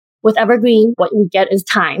with Evergreen, what we get is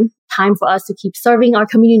time for us to keep serving our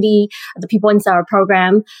community, the people inside our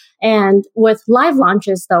program. And with live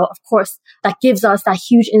launches, though, of course, that gives us that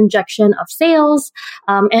huge injection of sales,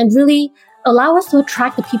 and really allow us to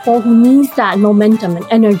attract the people who needs that momentum and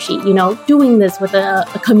energy, doing this with a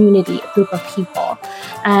community, a group of people.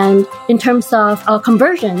 And in terms of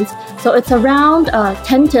conversions, so it's around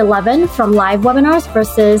 10 to 11 from live webinars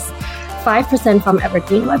versus 5% from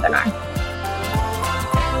Evergreen webinar.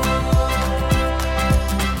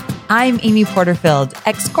 I'm Amy Porterfield,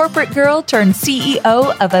 ex-corporate girl turned CEO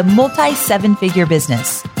of a multi-seven-figure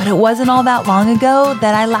business. But it wasn't all that long ago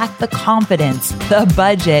that I lacked the confidence, the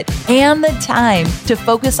budget, and the time to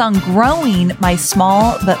focus on growing my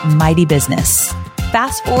small but mighty business.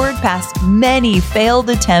 Fast forward past many failed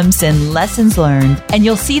attempts and lessons learned, and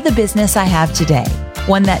you'll see the business I have today.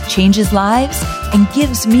 One that changes lives and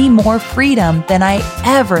gives me more freedom than I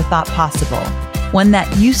ever thought possible. One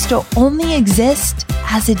that used to only exist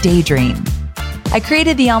as a daydream. I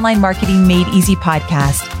created the Online Marketing Made Easy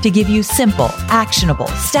podcast to give you simple, actionable,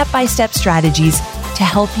 step-by-step strategies to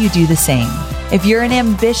help you do the same. If you're an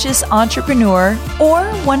ambitious entrepreneur or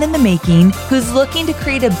one in the making who's looking to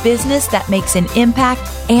create a business that makes an impact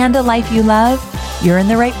and a life you love, you're in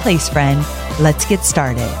the right place, friend. Let's get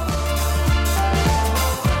started.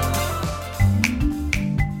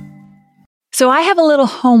 So I have a little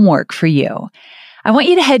homework for you. I want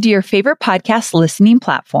you to head to your favorite podcast listening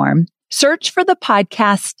platform, search for the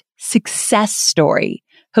podcast Success Story,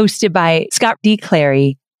 hosted by Scott D.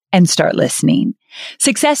 Clary, and start listening.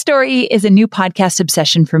 Success Story is a new podcast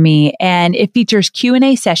obsession for me, and it features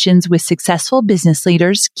Q&A sessions with successful business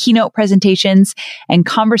leaders, keynote presentations, and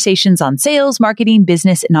conversations on sales, marketing,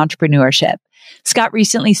 business, and entrepreneurship. Scott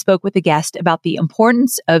recently spoke with a guest about the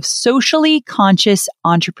importance of socially conscious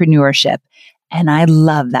entrepreneurship. And I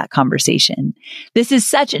love that conversation. This is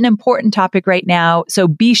such an important topic right now, so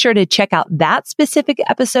be sure to check out that specific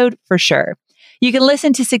episode for sure. You can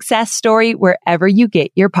listen to Success Story wherever you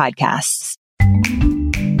get your podcasts.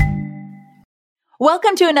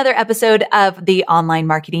 Welcome to another episode of the Online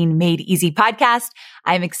Marketing Made Easy podcast.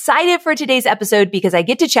 I'm excited for today's episode because I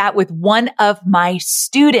get to chat with one of my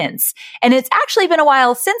students. And it's actually been a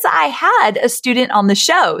while since I had a student on the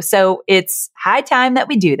show, so it's high time that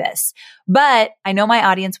we do this. But I know my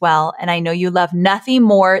audience well, and I know you love nothing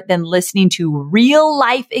more than listening to real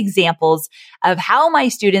life examples of how my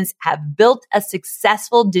students have built a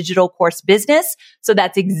successful digital course business. So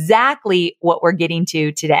that's exactly what we're getting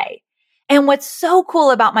to today. And what's so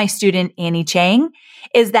cool about my student, Annie Chang,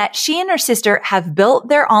 is that she and her sister have built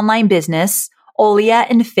their online business, Olia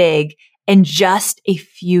and Fig, in just a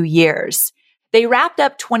few years. They wrapped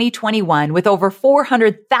up 2021 with over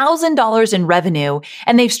 $400,000 in revenue,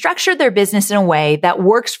 and they've structured their business in a way that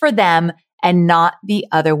works for them and not the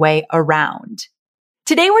other way around.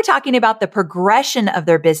 Today, we're talking about the progression of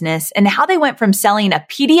their business and how they went from selling a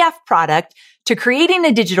PDF product to creating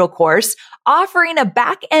a digital course, offering a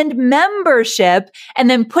back-end membership, and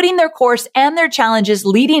then putting their course and their challenges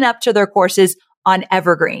leading up to their courses on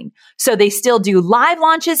Evergreen. So they still do live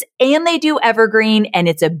launches and they do Evergreen, and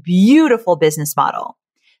it's a beautiful business model.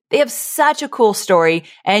 They have such a cool story,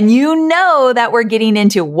 and you know that we're getting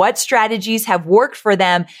into what strategies have worked for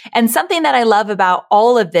them. And something that I love about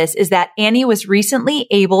all of this is that Annie was recently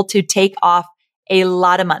able to take off a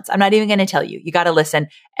lot of months. I'm not even going to tell you. You got to listen.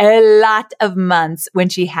 A lot of months when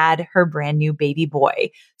she had her brand new baby boy.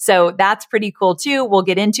 So that's pretty cool too. We'll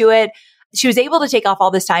get into it. She was able to take off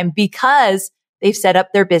all this time because they've set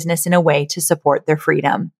up their business in a way to support their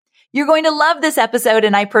freedom. You're going to love this episode,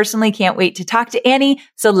 and I personally can't wait to talk to Annie.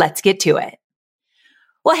 So let's get to it.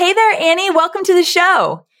 Well, hey there, Annie. Welcome to the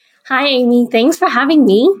show. Hi, Amy. Thanks for having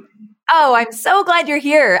me. Oh, I'm so glad you're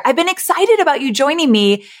here. I've been excited about you joining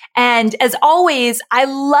me. And as always, I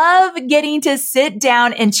love getting to sit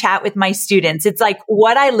down and chat with my students. It's like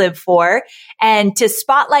what I live for. And to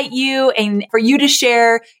spotlight you and for you to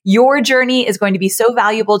share your journey is going to be so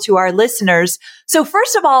valuable to our listeners. So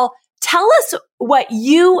first of all, tell us what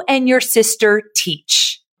you and your sister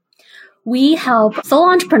teach. We help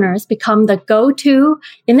solo entrepreneurs become the go-to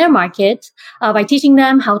in their market by teaching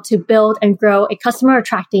them how to build and grow a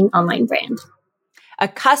customer-attracting online brand. A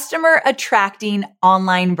customer-attracting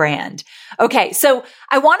online brand. Okay, so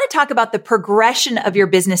I want to talk about the progression of your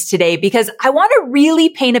business today because I want to really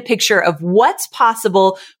paint a picture of what's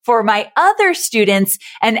possible for my other students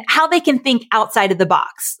and how they can think outside of the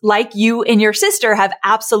box, like you and your sister have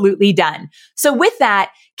absolutely done. So with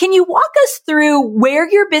that, can you walk us through where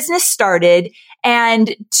your business started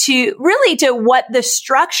and to what the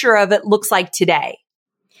structure of it looks like today?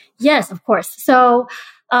 Yes, of course. So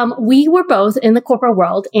We were both in the corporate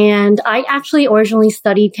world, and I actually originally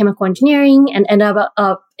studied chemical engineering and ended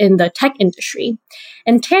up in the tech industry.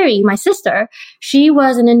 And Terry, my sister, she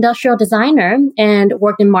was an industrial designer and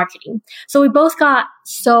worked in marketing. So we both got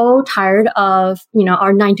so tired of,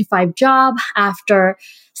 our 9-to-5 job after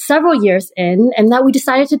several years in, and that we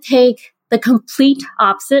decided to take the complete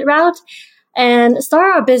opposite route and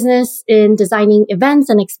start our business in designing events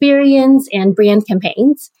and experience and brand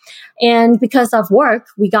campaigns. And because of work,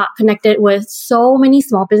 we got connected with so many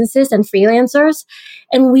small businesses and freelancers,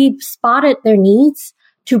 and we spotted their needs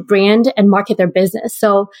to brand and market their business.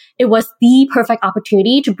 So it was the perfect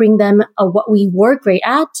opportunity to bring them what we were great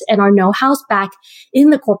at and our know-hows back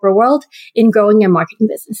in the corporate world in growing and marketing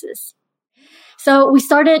businesses. So we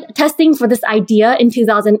started testing for this idea in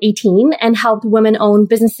 2018 and helped women-owned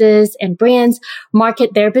businesses and brands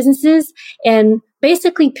market their businesses, and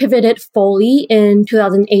basically pivoted fully in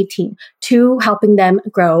 2018 to helping them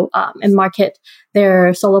grow and market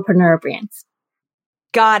their solopreneur brands.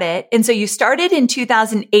 Got it. And so you started in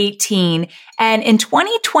 2018, and in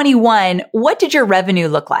 2021, what did your revenue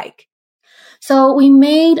look like? So we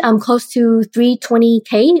made close to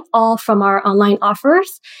 $320K all from our online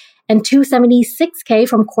offers, and $276K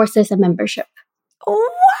from courses and membership. Wow,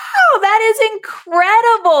 that is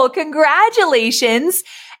incredible. Congratulations.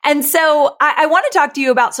 And so I want to talk to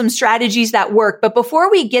you about some strategies that work. But before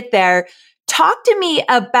we get there, talk to me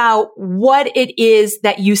about what it is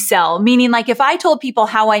that you sell. Meaning, like, if I told people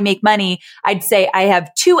how I make money, I'd say I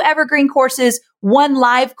have 2 evergreen courses, 1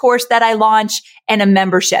 live course that I launch, and a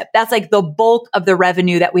membership. That's like the bulk of the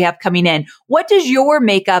revenue that we have coming in. What does your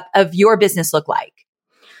makeup of your business look like?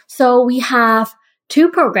 So we have 2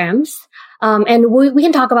 programs, and we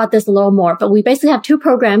can talk about this a little more, but we basically have 2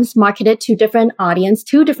 programs marketed to 2 different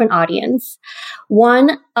audience.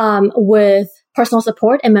 One with personal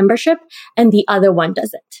support and membership, and the other one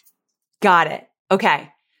doesn't. Got it.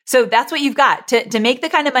 Okay. So that's what you've got. To make the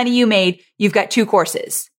kind of money you made, you've got 2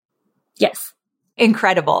 courses. Yes.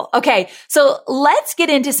 Incredible. Okay. So let's get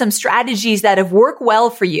into some strategies that have worked well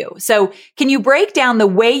for you. So can you break down the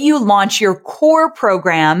way you launch your core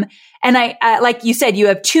program? And I like you said, you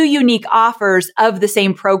have 2 unique offers of the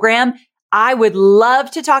same program. I would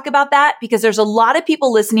love to talk about that because there's a lot of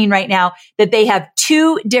people listening right now that they have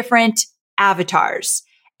 2 different avatars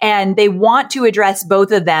and they want to address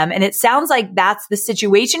both of them. And it sounds like that's the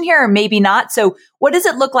situation here, or maybe not. So what does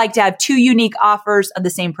it look like to have 2 unique offers of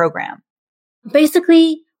the same program?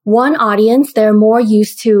 Basically, one audience, they're more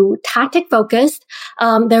used to tactic focused.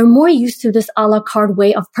 They're more used to this a la carte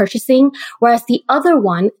way of purchasing. Whereas the other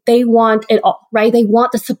one, they want it all, right? They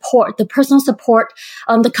want the support, the personal support,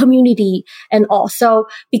 the community and all. So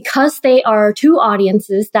because they are 2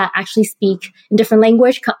 audiences that actually speak in different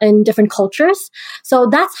language, in different cultures. So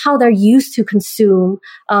that's how they're used to consume,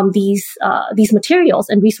 these materials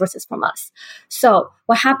and resources from us. So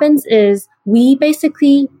what happens is we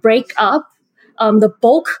basically break up the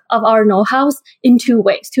bulk of our know-hows in 2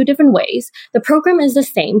 ways, 2 different ways. The program is the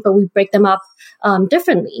same, but we break them up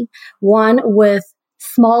differently. One with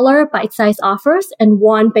smaller bite-sized offers, and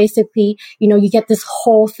one basically, you get this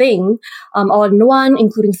whole thing all in one,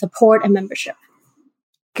 including support and membership.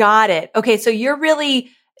 Got it. Okay. So you're really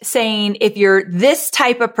saying if you're this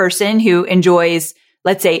type of person who enjoys,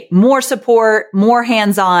 let's say, more support, more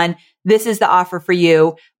hands-on, this is the offer for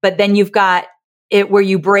you. But then you've got it where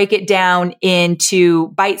you break it down into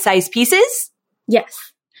bite-sized pieces?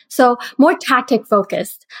 Yes. So more tactic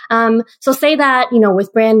focused. So say that,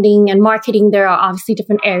 with branding and marketing, there are obviously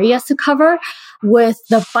different areas to cover. With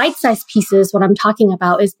the bite-sized pieces, what I'm talking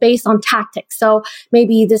about is based on tactics. So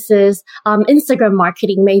maybe this is Instagram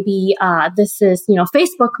marketing. Maybe this is,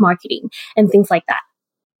 Facebook marketing and things like that.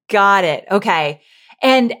 Got it. Okay.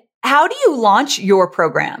 And how do you launch your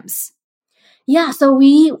programs? Yeah, so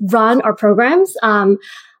we run our programs on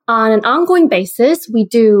an ongoing basis. We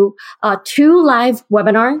do 2 live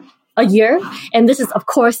webinars a year, and this is of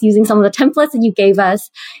course using some of the templates that you gave us.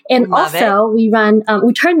 And Love also it.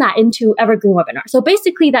 we turn that into evergreen webinar. So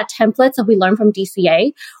basically, that templates that we learned from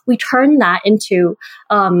DCA, we turn that into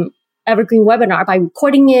evergreen webinar by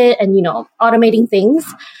recording it and automating things.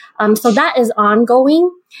 So that is ongoing,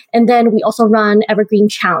 and then we also run evergreen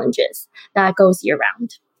challenges that goes year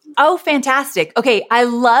round. Oh, fantastic. Okay. I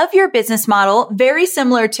love your business model. Very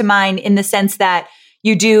similar to mine in the sense that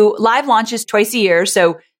you do live launches twice a year.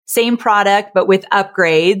 So same product, but with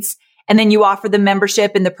upgrades. And then you offer the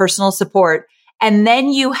membership and the personal support. And then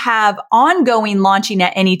you have ongoing launching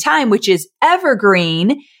at any time, which is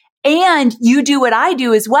evergreen. And you do what I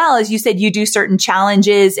do as well. As you said, you do certain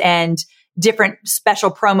challenges and different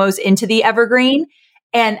special promos into the evergreen.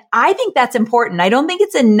 And I think that's important. I don't think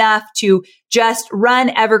it's enough to just run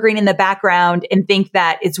evergreen in the background and think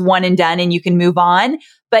that it's one and done and you can move on.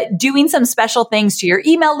 But doing some special things to your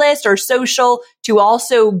email list or social to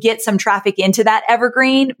also get some traffic into that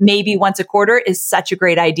evergreen, maybe once a quarter, is such a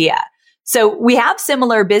great idea. So we have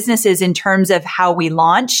similar businesses in terms of how we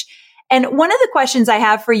launch. And one of the questions I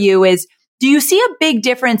have for you is, do you see a big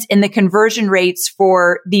difference in the conversion rates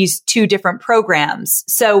for these two different programs?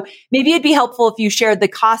 So maybe it'd be helpful if you shared the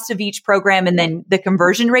cost of each program and then the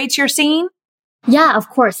conversion rates you're seeing. Yeah, of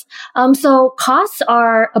course. So costs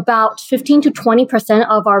are about 15 to 20%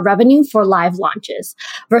 of our revenue for live launches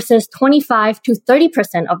versus 25 to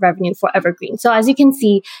 30% of revenue for evergreen. So as you can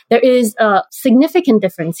see, there is a significant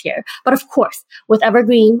difference here. But of course, with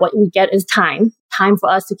evergreen, what we get is time for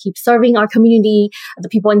us to keep serving our community, the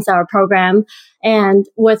people inside our program. And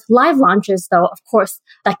with live launches, though, of course,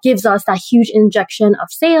 that gives us that huge injection of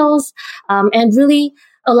sales, and really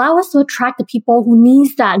allow us to attract the people who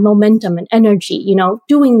needs that momentum and energy,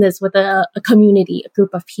 doing this with a community, a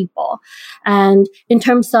group of people. And in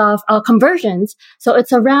terms of conversions, so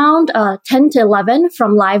it's around 10 to 11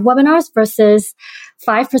 from live webinars versus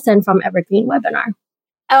 5% from evergreen webinar.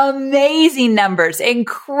 Amazing numbers.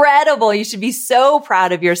 Incredible. You should be so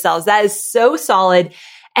proud of yourselves. That is so solid.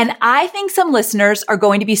 And I think some listeners are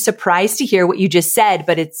going to be surprised to hear what you just said,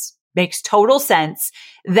 but makes total sense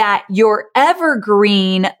that your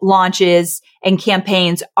evergreen launches and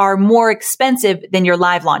campaigns are more expensive than your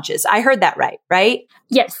live launches. I heard that right?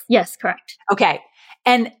 Yes, correct. Okay.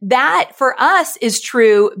 And that for us is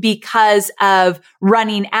true because of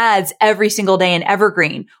running ads every single day in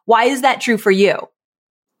evergreen. Why is that true for you?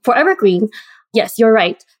 For evergreen, yes, you're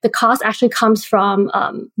right. The cost actually comes from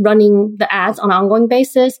running the ads on an ongoing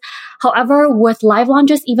basis. However, with live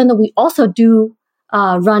launches, even though we also do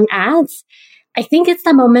run ads, I think it's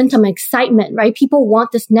the momentum, excitement, right? People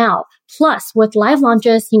want this now. Plus, with live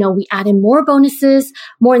launches, we add in more bonuses,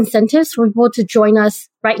 more incentives for people to join us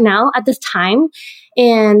right now at this time.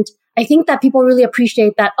 And I think that people really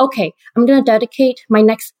appreciate that, okay, I'm going to dedicate my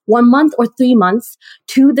next 1 month or 3 months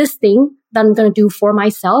to this thing that I'm going to do for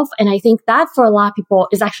myself. And I think that for a lot of people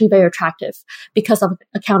is actually very attractive because of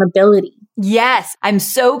accountability. Yes, I'm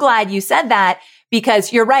so glad you said that.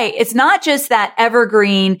 Because you're right. It's not just that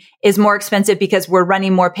evergreen is more expensive because we're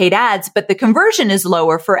running more paid ads, but the conversion is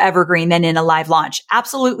lower for evergreen than in a live launch.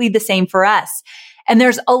 Absolutely the same for us. And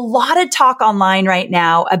there's a lot of talk online right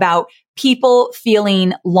now about people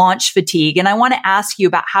feeling launch fatigue. And I want to ask you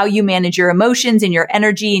about how you manage your emotions and your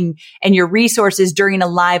energy and your resources during a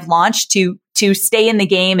live launch to stay in the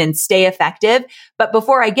game and stay effective. But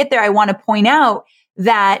before I get there, I want to point out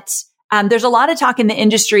that there's a lot of talk in the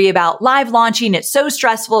industry about live launching. It's so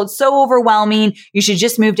stressful. It's so overwhelming. You should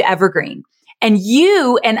just move to evergreen. And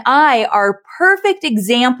you and I are perfect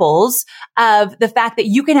examples of the fact that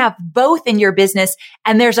you can have both in your business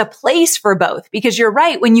and there's a place for both. Because you're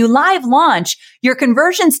right. When you live launch, your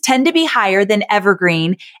conversions tend to be higher than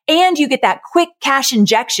evergreen and you get that quick cash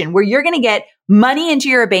injection where you're going to get money into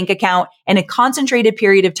your bank account in a concentrated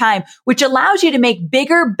period of time, which allows you to make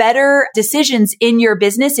bigger, better decisions in your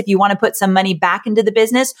business if you want to put some money back into the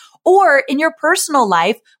business, or in your personal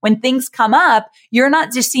life, when things come up, you're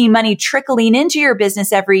not just seeing money trickling into your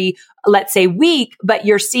business every, let's say, week, but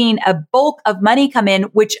you're seeing a bulk of money come in,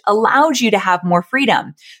 which allows you to have more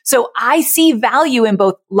freedom. So I see value in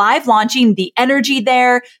both live launching, the energy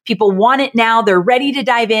there. People want it now. They're ready to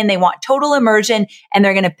dive in. They want total immersion and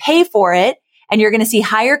they're going to pay for it. And you're going to see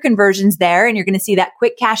higher conversions there and you're going to see that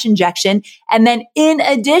quick cash injection. And then in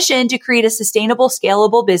addition, to create a sustainable,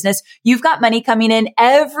 scalable business, you've got money coming in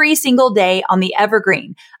every single day on the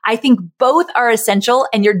evergreen. I think both are essential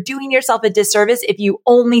and you're doing yourself a disservice if you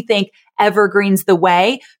only think evergreen's the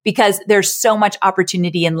way, because there's so much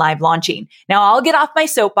opportunity in live launching. Now I'll get off my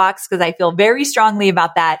soapbox because I feel very strongly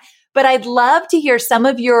about that. But I'd love to hear some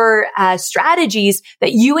of your strategies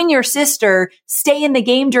that you and your sister stay in the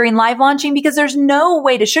game during live launching, because there's no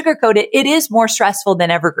way to sugarcoat it. It is more stressful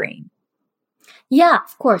than evergreen. Yeah,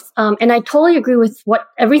 of course. And I totally agree with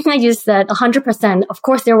everything I just said, 100%. Of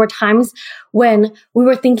course, there were times when we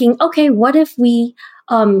were thinking, okay, what if we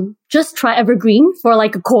just try evergreen for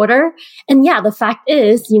like a quarter? And yeah, the fact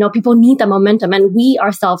is, people need that momentum, and we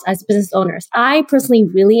ourselves as business owners, I personally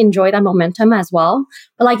really enjoy that momentum as well.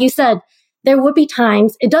 But like you said, there would be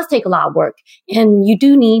times it does take a lot of work and you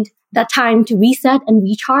do need that time to reset and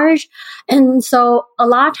recharge. And so a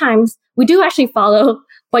lot of times we do actually follow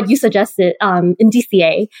what you suggested in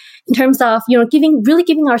DCA in terms of,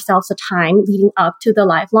 giving ourselves a time leading up to the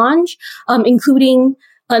live launch, including,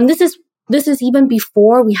 this is even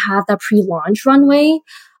before we have that pre-launch runway,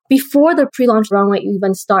 before the pre-launch runway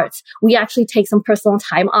even starts, we actually take some personal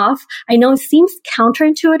time off. I know it seems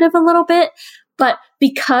counterintuitive a little bit, but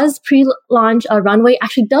because pre-launch runway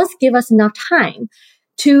actually does give us enough time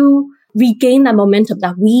to regain that momentum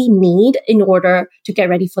that we need in order to get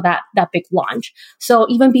ready for that big launch. So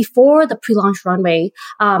even before the pre-launch runway,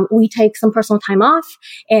 we take some personal time off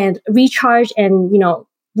and recharge and,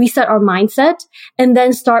 reset our mindset and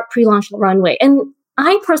then start pre-launch runway. And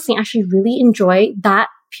I personally actually really enjoy that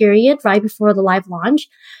period right before the live launch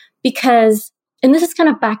because, and this is kind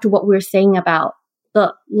of back to what we were saying about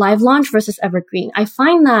the live launch versus evergreen. I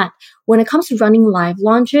find that when it comes to running live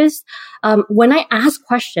launches, when I ask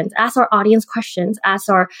our audience questions, ask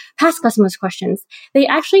our past customers questions, they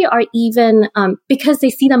actually are even, because they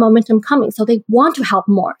see the momentum coming. So they want to help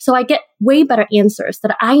more. So I get way better answers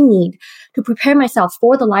that I need to prepare myself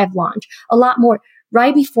for the live launch a lot more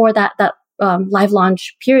right before that live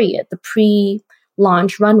launch period, the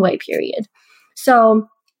pre-launch runway period. So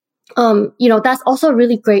that's also a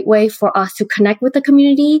really great way for us to connect with the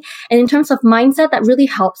community. And in terms of mindset, that really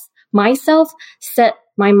helps myself set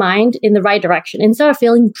my mind in the right direction. Instead of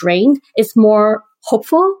feeling drained, it's more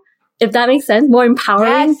hopeful, if that makes sense, more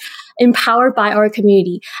empowering, yes. Empowered by our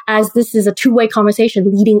community, as this is a two-way conversation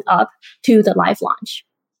leading up to the live launch.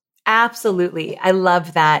 Absolutely. I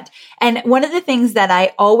love that. And one of the things that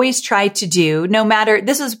I always try to do, no matter,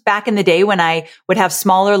 this was back in the day when I would have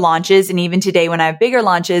smaller launches, and even today when I have bigger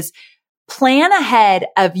launches, plan ahead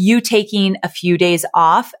of you taking a few days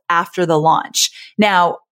off after the launch.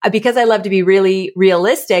 Now, because I love to be really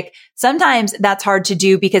realistic, sometimes that's hard to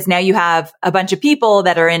do because now you have a bunch of people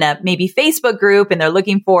that are in a maybe Facebook group and they're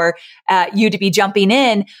looking for you to be jumping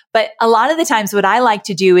in. But a lot of the times what I like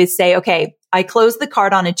to do is say, okay, I close the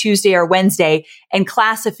cart on a Tuesday or Wednesday and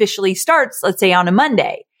class officially starts, let's say on a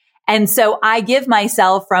Monday. And so I give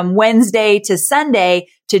myself from Wednesday to Sunday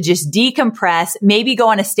to just decompress, maybe go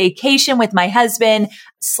on a staycation with my husband,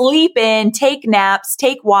 sleep in, take naps,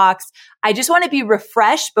 take walks. I just want to be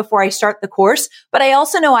refreshed before I start the course, but I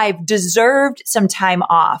also know I've deserved some time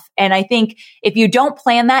off. And I think if you don't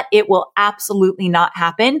plan that, it will absolutely not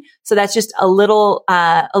happen. So that's just a little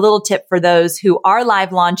tip for those who are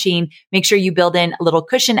live launching. Make sure you build in a little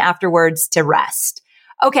cushion afterwards to rest.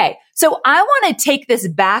 Okay. So I want to take this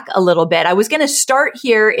back a little bit. I was going to start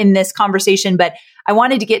here in this conversation, but I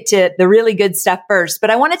wanted to get to the really good stuff first,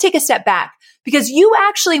 but I want to take a step back because you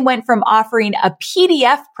actually went from offering a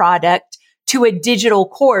PDF product to a digital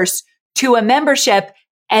course to a membership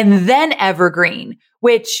and then evergreen,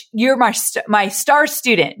 which you're my star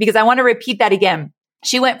student, because I want to repeat that again.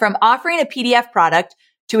 She went from offering a PDF product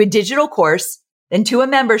to a digital course, then to a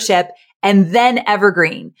membership, and then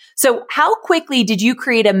evergreen. So how quickly did you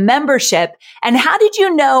create a membership, and how did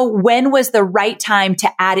you know when was the right time to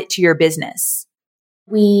add it to your business?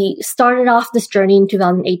 We started off this journey in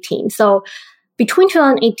 2018. So between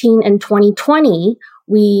 2018 and 2020,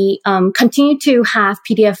 we continued to have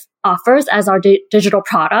PDF offers as our digital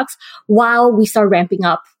products while we start ramping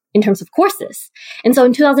up in terms of courses. And so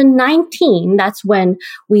in 2019, that's when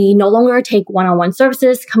we no longer take one-on-one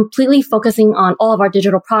services, completely focusing on all of our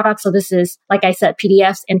digital products. So this is, like I said,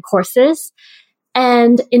 PDFs and courses.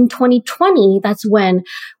 And in 2020, that's when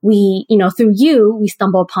we, through you, we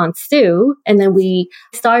stumbled upon Stu, and then we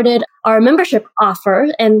started our membership offer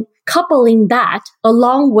and coupling that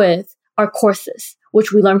along with our courses,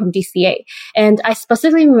 which we learned from DCA. And I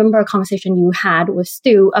specifically remember a conversation you had with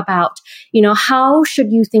Stu about, how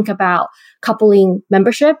should you think about coupling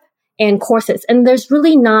membership and courses? And there's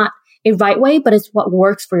really not a right way, but it's what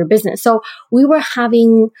works for your business. So we were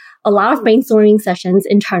having a lot of brainstorming sessions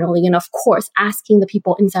internally, and of course, asking the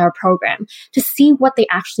people inside our program to see what they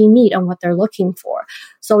actually need and what they're looking for.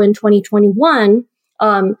 So in 2021,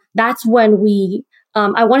 that's when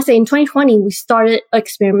I want to say in 2020, we started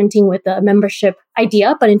experimenting with the membership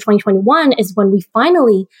idea, but in 2021 is when we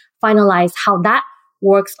finally finalized how that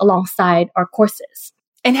works alongside our courses.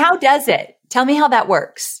 And how does it? Tell me how that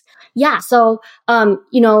works. Yeah. So, in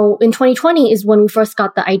 2020 is when we first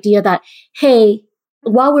got the idea that, hey,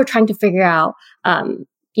 while we're trying to figure out,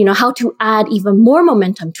 how to add even more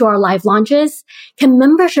momentum to our live launches, can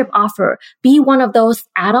membership offer be one of those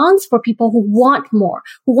add-ons for people who want more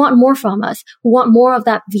from us, who want more of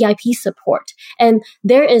that VIP support? And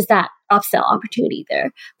there is that upsell opportunity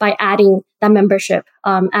there by adding that membership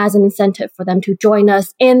as an incentive for them to join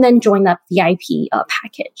us and then join that VIP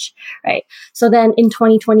package, right? So then in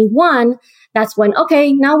 2021, that's when,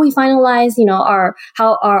 okay, now we finalize,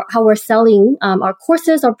 how we're selling our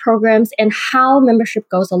courses, our programs, and how membership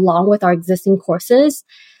goes along with our existing courses.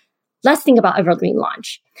 let's think about evergreen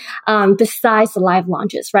launch. Besides the live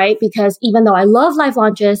launches, right? Because even though I love live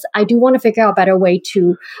launches, I do want to figure out a better way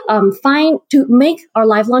to make our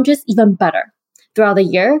live launches even better throughout the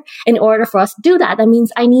year. In order for us to do that, that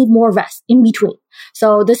means I need more rest in between.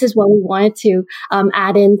 So this is when we wanted to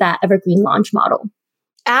add in that evergreen launch model.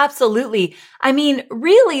 Absolutely. I mean,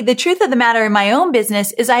 really, the truth of the matter in my own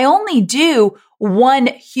business is I only do one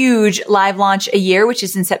huge live launch a year, which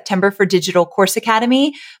is in September for Digital Course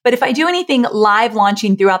Academy. But if I do anything live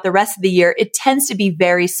launching throughout the rest of the year, it tends to be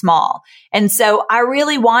very small. And so I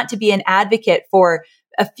really want to be an advocate for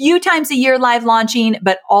a few times a year live launching,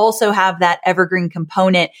 but also have that evergreen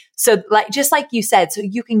component. So just like you said, so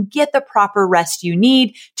you can get the proper rest you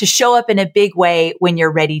need to show up in a big way when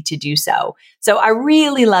you're ready to do so. So I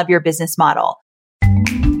really love your business model.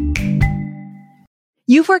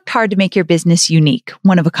 You've worked hard to make your business unique,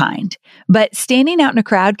 one of a kind, but standing out in a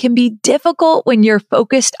crowd can be difficult when you're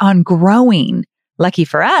focused on growing. Lucky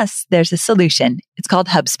for us, there's a solution. It's called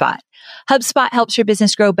HubSpot. HubSpot helps your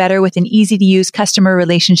business grow better with an easy-to-use customer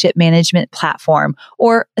relationship management platform,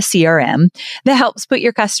 or a CRM, that helps put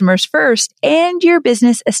your customers first and your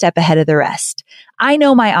business a step ahead of the rest. I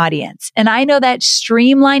know my audience, and I know that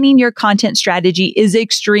streamlining your content strategy is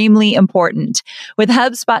extremely important. With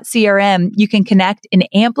HubSpot CRM, you can connect and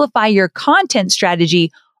amplify your content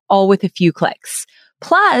strategy all with a few clicks.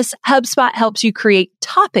 Plus, HubSpot helps you create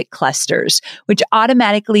topic clusters, which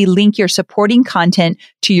automatically link your supporting content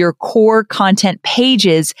to your core content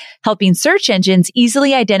pages, helping search engines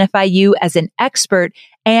easily identify you as an expert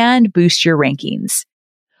and boost your rankings.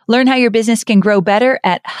 Learn how your business can grow better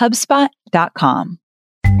at HubSpot.com.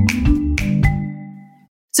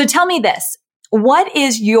 So tell me this. What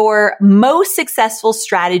is your most successful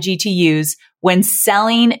strategy to use when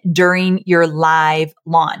selling during your live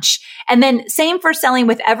launch? And then same for selling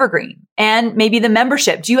with Evergreen and maybe the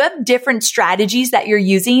membership. Do you have different strategies that you're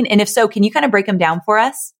using? And if so, can you kind of break them down for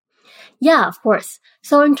us? Yeah, of course.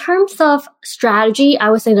 So in terms of strategy, I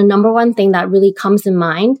would say the number one thing that really comes in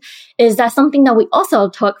mind is that something that we also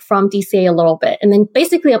took from DCA a little bit and then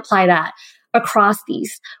basically apply that across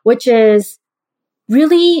these, which is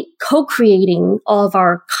really co-creating all of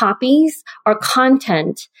our copies, our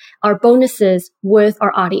content, our bonuses with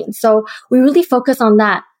our audience. So we really focus on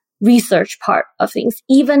that research part of things.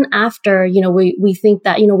 Even after, we think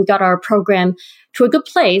that, we got our program to a good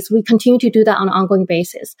place, we continue to do that on an ongoing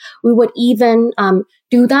basis. We would even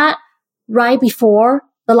do that right before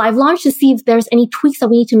the live launch to see if there's any tweaks that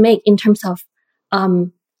we need to make in terms of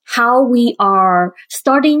how we are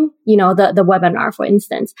starting, the webinar, for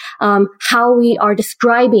instance, how we are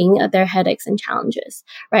describing their headaches and challenges,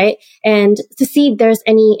 right? And to see if there's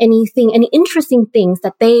any interesting things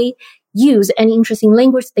that they use, any interesting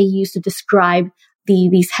language they use to describe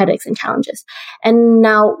these headaches and challenges. And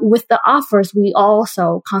now with the offers, we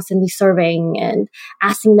also constantly surveying and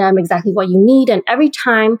asking them exactly what you need. And every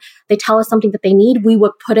time they tell us something that they need, we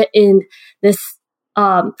would put it in this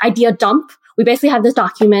idea dump. We basically have these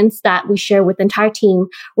documents that we share with the entire team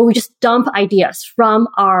where we just dump ideas from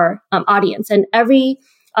our audience. And every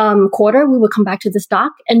quarter, we would come back to this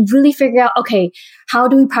doc and really figure out, okay, how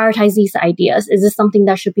do we prioritize these ideas? Is this something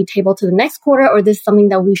that should be tabled to the next quarter, or is this something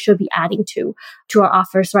that we should be adding to our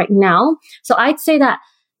offers right now? So I'd say that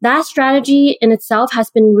strategy in itself has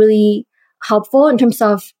been really helpful in terms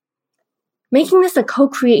of making this a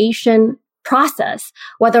co-creation process,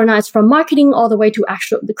 whether or not it's from marketing all the way to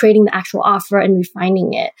creating the actual offer and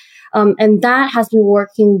refining it. And that has been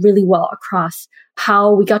working really well across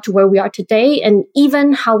how we got to where we are today, and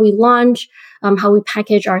even how we launch, how we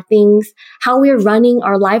package our things, how we're running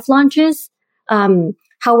our live launches, how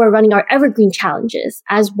we're running our evergreen challenges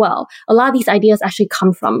as well. A lot of these ideas actually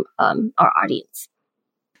come from our audience.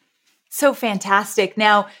 So fantastic.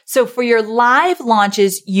 Now, so for your live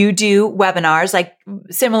launches, you do webinars, like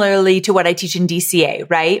similarly to what I teach in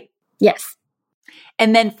DCA, right? Yes.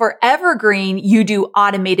 And then for Evergreen, you do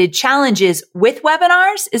automated challenges with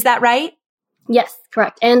webinars. Is that right? Yes,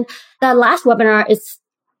 correct. And that last webinar is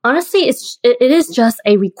honestly, it is just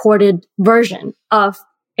a recorded version of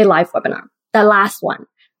a live webinar. That last one.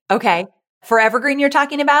 Okay. For Evergreen, you're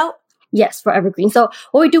talking about? Yes, for Evergreen. So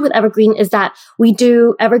what we do with Evergreen is that we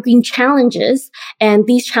do Evergreen challenges, and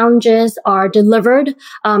these challenges are delivered.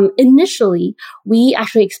 Initially, we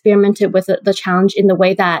actually experimented with the challenge in the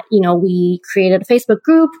way that, we created a Facebook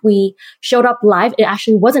group. We showed up live. It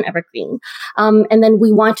actually wasn't Evergreen. And then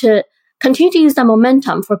we want to continue to use that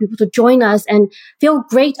momentum for people to join us and feel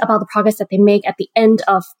great about the progress that they make at the end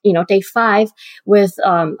of, day 5 with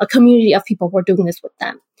a community of people who are doing this with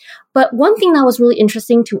them. But one thing that was really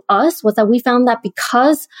interesting to us was that we found that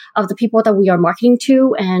because of the people that we are marketing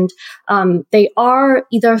to, and they are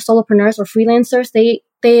either solopreneurs or freelancers,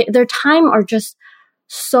 their time are just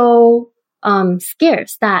so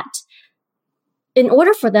scarce that in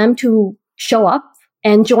order for them to show up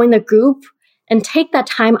and join the group and take that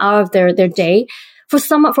time out of their day, for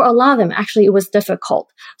a lot of them, actually, it was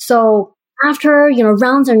difficult. So after,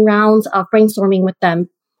 rounds and rounds of brainstorming with them,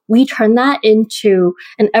 we turn that into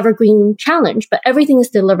an evergreen challenge, but everything is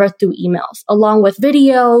delivered through emails along with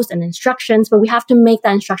videos and instructions, but we have to make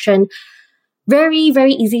that instruction very,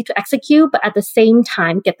 very easy to execute, but at the same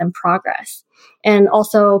time, get them progress. And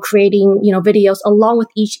also creating, videos along with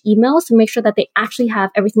each email to make sure that they actually have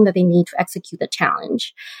everything that they need to execute the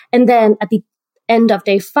challenge. And then at the end of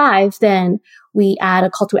day 5, then we add a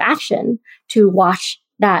call to action to watch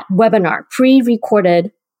that webinar,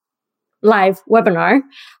 pre-recorded live webinar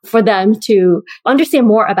for them to understand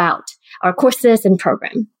more about our courses and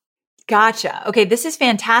program. Gotcha. Okay. This is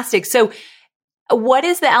fantastic. So what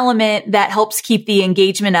is the element that helps keep the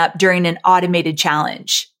engagement up during an automated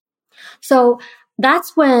challenge? So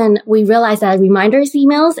that's when we realize that reminders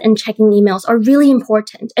emails and checking emails are really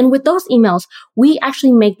important. And with those emails, we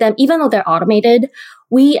actually make them, even though they're automated,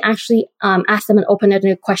 we actually ask them an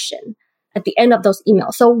open-ended question at the end of those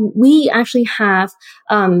emails. So we actually have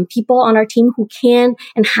people on our team who can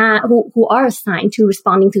and who are assigned to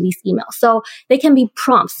responding to these emails. So they can be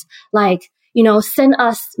prompts like, send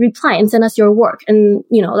us reply and send us your work and,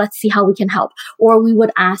 let's see how we can help. Or we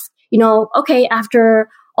would ask, okay, after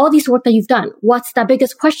all this work that you've done, what's the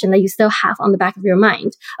biggest question that you still have on the back of your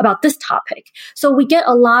mind about this topic? So we get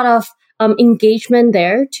a lot of engagement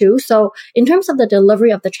there too. So in terms of the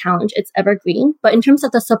delivery of the challenge, it's evergreen. But in terms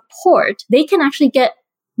of the support, they can actually get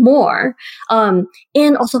more.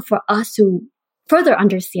 And also for us to further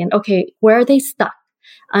understand, okay, where are they stuck?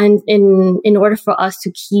 And in order for us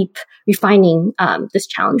to keep refining this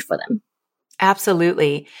challenge for them.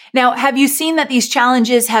 Absolutely. Now, have you seen that these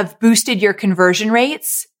challenges have boosted your conversion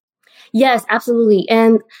rates? Yes, absolutely.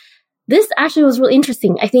 And this actually was really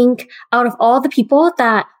interesting. I think out of all the people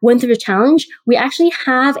that went through the challenge, we actually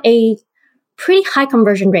have a pretty high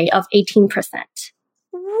conversion rate of 18%.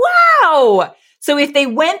 Wow. So if they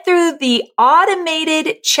went through the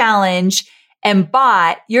automated challenge and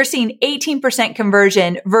bought, you're seeing 18%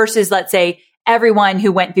 conversion versus, let's say, everyone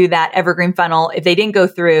who went through that evergreen funnel, if they didn't go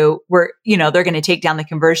through, they're going to take down the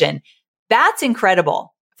conversion. That's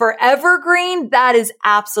incredible. For evergreen, that is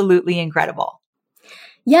absolutely incredible.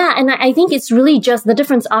 Yeah. And I think it's really just the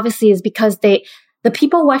difference obviously is because the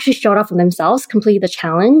people who actually showed up for themselves, completed the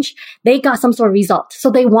challenge, they got some sort of result.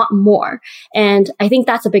 So they want more. And I think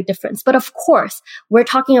that's a big difference. But of course, we're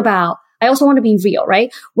talking about, I also want to be real,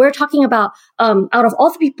 right? We're talking about, out of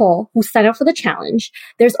all the people who signed up for the challenge,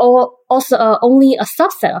 there's also only a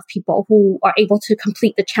subset of people who are able to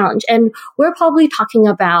complete the challenge. And we're probably talking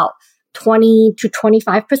about 20 to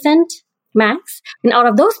 25% max. And out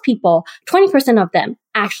of those people, 20% of them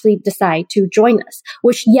actually decide to join us,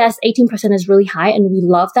 which yes, 18% is really high. And we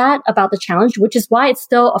love that about the challenge, which is why it's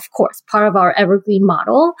still, of course, part of our evergreen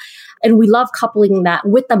model. And we love coupling that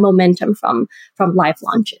with the momentum from live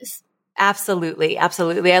launches. Absolutely.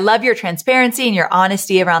 Absolutely. I love your transparency and your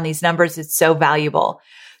honesty around these numbers. It's so valuable.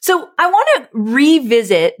 So I want to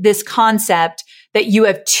revisit this concept that you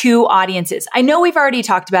have 2 audiences. I know we've already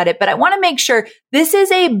talked about it, but I want to make sure this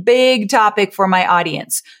is a big topic for my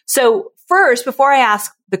audience. So first, before I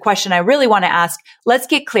ask the question I really want to ask, let's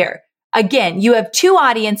get clear. Again, you have 2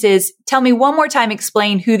 audiences. Tell me one more time,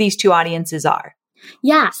 explain who these 2 audiences are.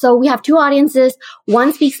 Yeah. So we have 2 audiences.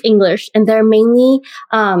 One speaks English and they're mainly,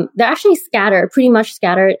 they're actually pretty much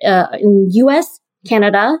scattered, in US,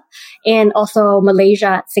 Canada, and also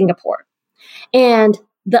Malaysia, Singapore. And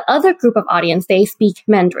the other group of audience, they speak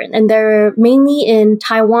Mandarin and they're mainly in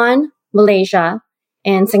Taiwan, Malaysia,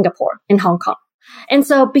 and Singapore and Hong Kong. And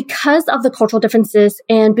so because of the cultural differences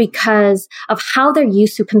and because of how they're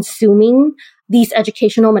used to consuming these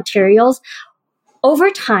educational materials,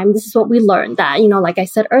 over time, this is what we learned that, like I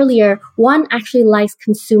said earlier, one actually likes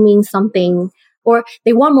consuming something or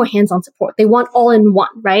they want more hands-on support. They want all in one,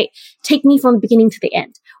 right? Take me from the beginning to the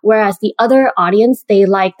end. Whereas the other audience, they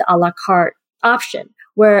like the a la carte option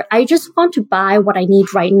where I just want to buy what I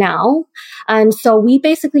need right now. And so we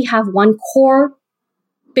basically have one core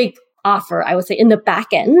big offer, I would say, in the back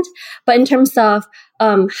end. But in terms of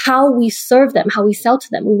how we serve them, how we sell to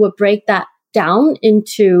them, we would break that down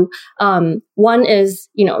into one is,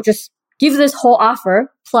 just give this whole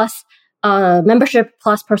offer plus membership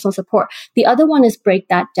plus personal support. The other one is break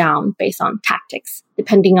that down based on tactics,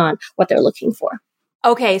 depending on what they're looking for.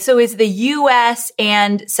 Okay. So is the US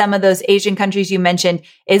and some of those Asian countries you mentioned,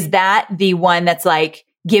 is that the one that's like,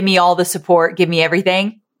 give me all the support, give me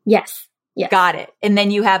everything? Yes. Yes. Got it. And then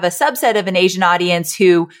you have a subset of an Asian audience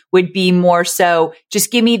who would be more so, just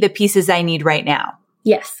give me the pieces I need right now.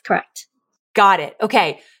 Yes, correct. Got it.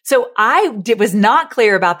 Okay. So was not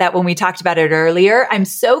clear about that when we talked about it earlier. I'm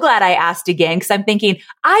so glad I asked again because I'm thinking,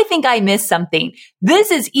 I think I missed something. This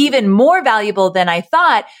is even more valuable than I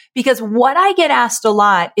thought because what I get asked a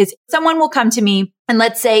lot is someone will come to me and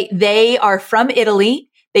let's say they are from Italy.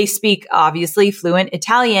 They speak obviously fluent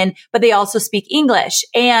Italian, but they also speak English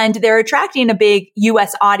and they're attracting a big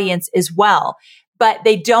US audience as well. But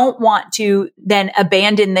they don't want to then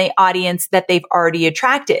abandon the audience that they've already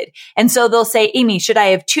attracted. And so they'll say, Amy, should I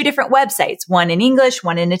have 2 different websites, one in English,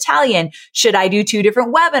 one in Italian? Should I do 2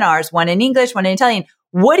 different webinars, one in English, one in Italian?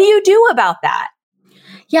 What do you do about that?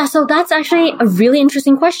 Yeah, so that's actually a really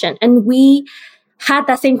interesting question. And we had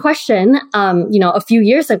that same question, a few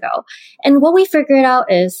years ago. And what we figured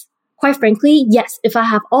out is, quite frankly, yes, if I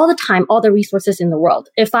have all the time, all the resources in the world,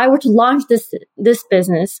 if I were to launch this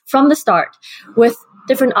business from the start with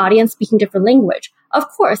different audience speaking different language, of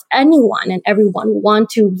course, anyone and everyone want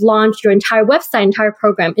to launch your entire website, entire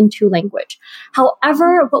program into language.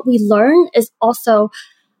 However, what we learn is also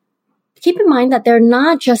keep in mind that they're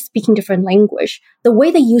not just speaking different language. The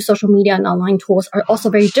way they use social media and online tools are also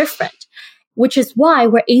very different, which is why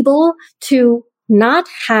we're able to not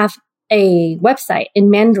have a website in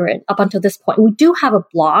Mandarin up until this point. We do have a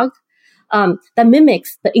blog that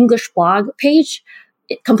mimics the English blog page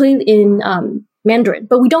completely in Mandarin,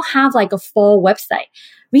 but we don't have like a full website.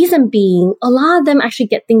 Reason being, a lot of them actually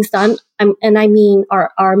get things done, and I mean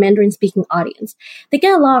our Mandarin speaking audience. They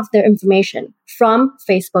get a lot of their information from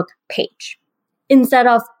Facebook page instead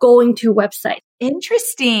of going to website.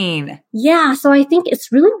 Interesting. Yeah. So I think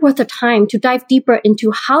it's really worth the time to dive deeper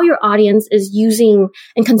into how your audience is using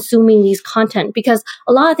and consuming these content, because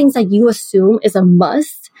a lot of things that you assume is a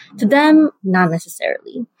must to them, not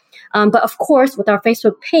necessarily. But of course, with our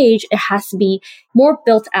Facebook page, it has to be more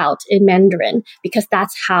built out in Mandarin because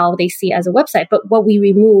that's how they see it as a website. But what we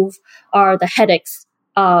remove are the headaches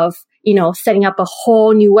of, setting up a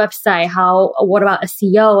whole new website. What about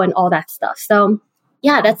SEO and all that stuff? So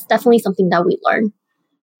yeah, that's definitely something that we learn.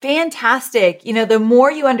 Fantastic. The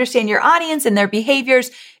more you understand your audience and their behaviors,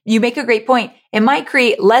 you make a great point. It might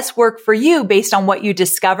create less work for you based on what you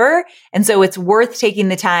discover. And so it's worth taking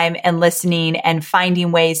the time and listening and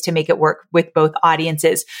finding ways to make it work with both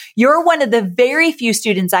audiences. You're one of the very few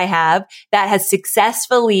students I have that has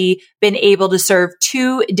successfully been able to serve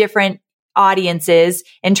 2 different audiences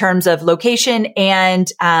in terms of location and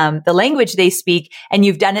the language they speak. And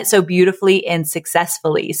you've done it so beautifully and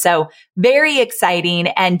successfully. So very exciting.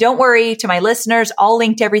 And don't worry, to my listeners, I'll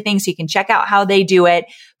link to everything so you can check out how they do it.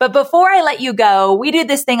 But before I let you go, we do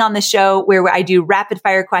this thing on the show where I do rapid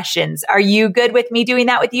fire questions. Are you good with me doing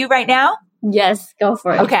that with you right now? Yes, go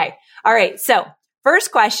for it. Okay. All right. So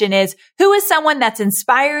first question is, who is someone that's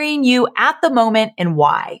inspiring you at the moment and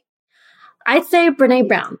why? I'd say Brene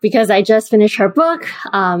Brown, because I just finished her book,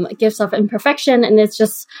 Gifts of Imperfection, and it's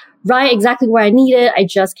just right exactly where I need it. I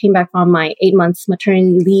just came back from my 8 months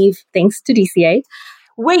maternity leave, thanks to DCA.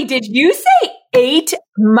 Wait, did you say 8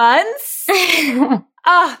 months?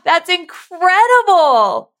 That's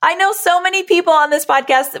incredible. I know so many people on this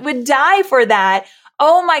podcast that would die for that.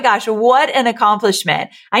 Oh my gosh, what an accomplishment.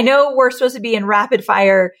 I know we're supposed to be in rapid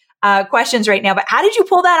fire questions right now, but how did you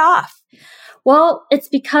pull that off? Well, it's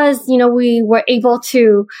because, we were able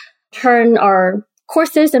to turn our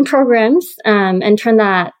courses and programs and turn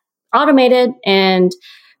that automated and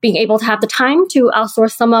being able to have the time to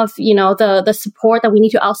outsource some of, the support that we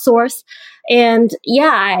need to outsource. And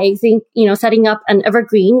yeah, I think, setting up an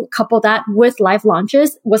evergreen, couple that with live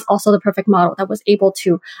launches was also the perfect model that was able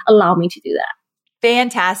to allow me to do that.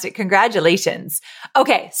 Fantastic. Congratulations.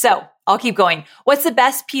 Okay. So I'll keep going. What's the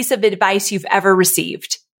best piece of advice you've ever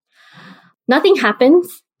received? Nothing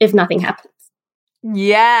happens if nothing happens.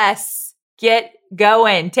 Yes. Get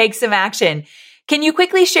going. Take some action. Can you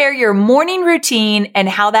quickly share your morning routine and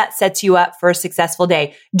how that sets you up for a successful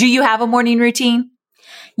day? Do you have a morning routine?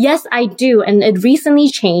 Yes, I do. And it recently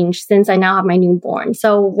changed since I now have my newborn.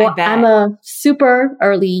 So I'm a super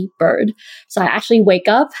early bird. So I actually wake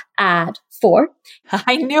up at 4.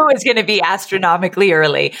 I knew it was going to be astronomically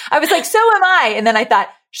early. I was like, so am I. And then I thought,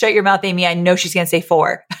 Shut your mouth, Amy. I know she's going to say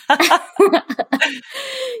 4.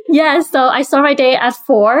 Yeah, so I start my day at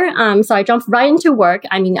 4. So I jump right into work.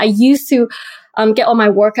 I mean, I used to get all my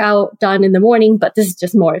workout done in the morning, but this is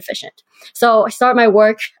just more efficient. So I start my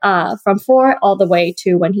work from 4 all the way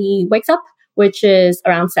to when he wakes up, which is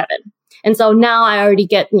around 7. And so now I already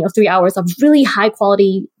get 3 hours of really high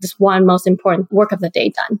quality, just one most important work of the day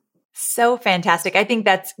done. So fantastic. I think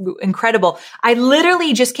that's incredible. I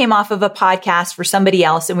literally just came off of a podcast for somebody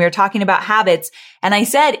else and we were talking about habits. And I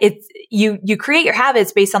said, it's you create your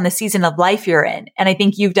habits based on the season of life you're in. And I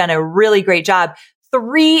think you've done a really great job.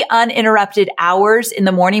 3 uninterrupted hours in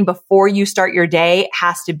the morning before you start your day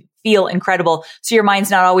has to feel incredible. So your mind's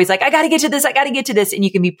not always like, I got to get to this. I got to get to this. And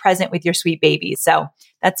you can be present with your sweet baby. So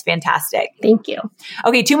that's fantastic. Thank you.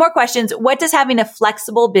 Okay. 2 more questions. What does having a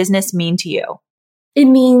flexible business mean to you? It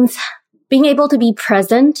means being able to be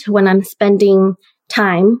present when I'm spending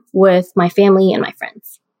time with my family and my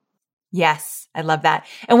friends. Yes, I love that.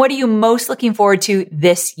 And what are you most looking forward to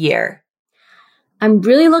this year? I'm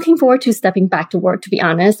really looking forward to stepping back to work, to be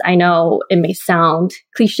honest. I know it may sound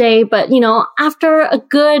cliche, but after a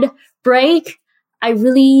good break, I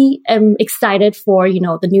really am excited for,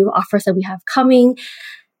 the new offers that we have coming.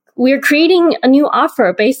 We're creating a new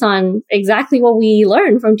offer based on exactly what we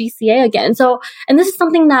learned from DCA again. So, and this is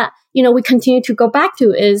something that, we continue to go back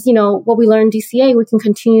to is, what we learned in DCA, we can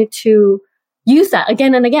continue to use that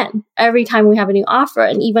again and again every time we have a new offer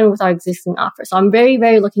and even with our existing offer. So I'm very,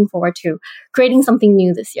 very looking forward to creating something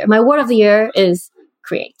new this year. My word of the year is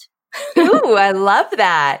create. Ooh, I love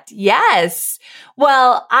that. Yes.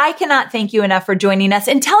 Well, I cannot thank you enough for joining us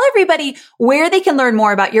and tell everybody where they can learn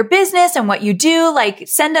more about your business and what you do. Like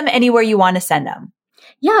send them anywhere you want to send them.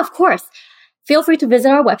 Yeah, of course. Feel free to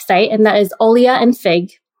visit our website and that is Olea and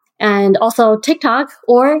Fig and also TikTok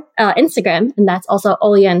or Instagram. And that's also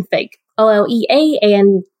Olea and Fig,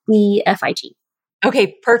 OLEAANDFIG.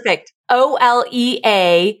 Okay, perfect.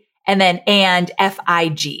 OLEA and then and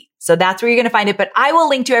FIG. So that's where you're going to find it. But I will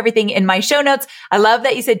link to everything in my show notes. I love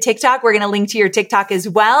that you said TikTok. We're going to link to your TikTok as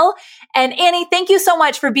well. And Annie, thank you so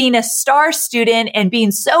much for being a star student and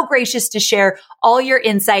being so gracious to share all your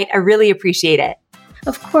insight. I really appreciate it.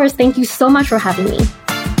 Of course. Thank you so much for having me.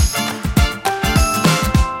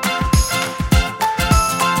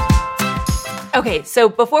 Okay, so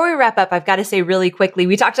before we wrap up, I've got to say really quickly,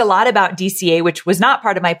 we talked a lot about DCA, which was not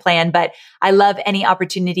part of my plan, but I love any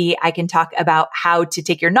opportunity I can talk about how to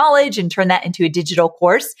take your knowledge and turn that into a digital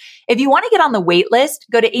course. If you want to get on the wait list,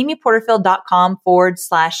 go to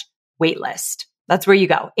amyporterfield.com/waitlist. That's where you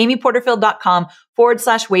go.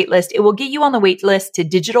 amyporterfield.com/waitlist. It will get you on the wait list to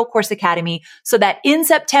Digital Course Academy so that in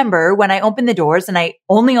September, when I open the doors, and I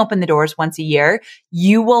only open the doors once a year,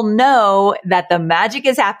 you will know that the magic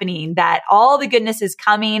is happening, that all the goodness is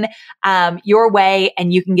coming your way,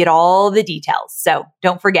 and you can get all the details. So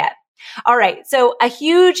don't forget. All right. So a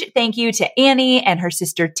huge thank you to Annie and her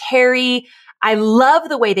sister Terry. I love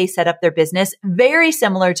the way they set up their business, very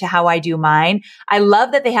similar to how I do mine. I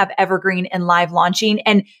love that they have Evergreen and live launching.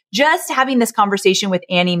 And just having this conversation with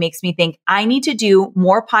Annie makes me think I need to do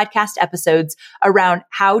more podcast episodes around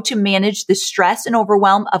how to manage the stress and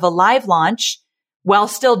overwhelm of a live launch while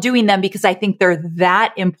still doing them because I think they're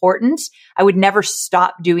that important. I would never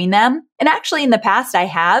stop doing them. And actually in the past I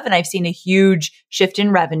have, and I've seen a huge shift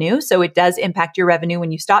in revenue. So it does impact your revenue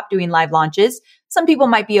when you stop doing live launches. Some people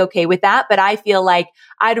might be okay with that, but I feel like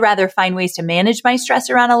I'd rather find ways to manage my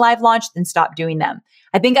stress around a live launch than stop doing them.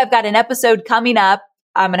 I think I've got an episode coming up.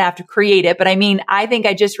 I'm going to have to create it, but I think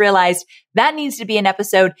I just realized that needs to be an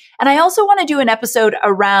episode. And I also want to do an episode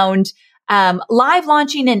around live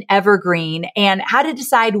launching in Evergreen and how to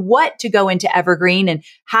decide what to go into Evergreen and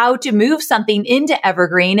how to move something into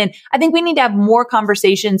Evergreen. And I think we need to have more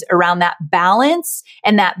conversations around that balance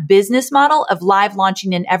and that business model of live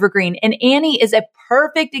launching in Evergreen. And Annie is a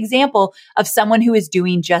perfect example of someone who is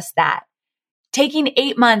doing just that. Taking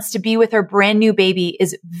 8 months to be with her brand new baby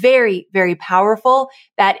is very, very powerful.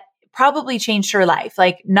 That probably changed her life.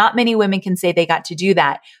 Like not many women can say they got to do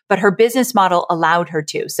that, but her business model allowed her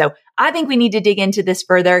to. So I think we need to dig into this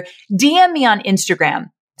further. DM me on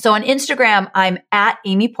Instagram. So on Instagram, I'm at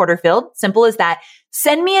Amy Porterfield. Simple as that.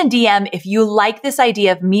 Send me a DM if you like this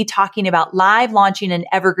idea of me talking about live launching an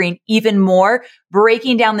Evergreen even more,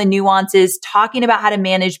 breaking down the nuances, talking about how to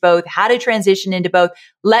manage both, how to transition into both.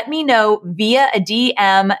 Let me know via a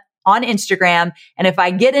DM on Instagram. And if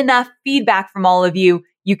I get enough feedback from all of you,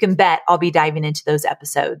 you can bet I'll be diving into those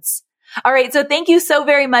episodes. All right. So thank you so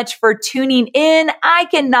very much for tuning in. I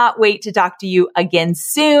cannot wait to talk to you again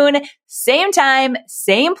soon. Same time,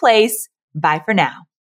 same place. Bye for now.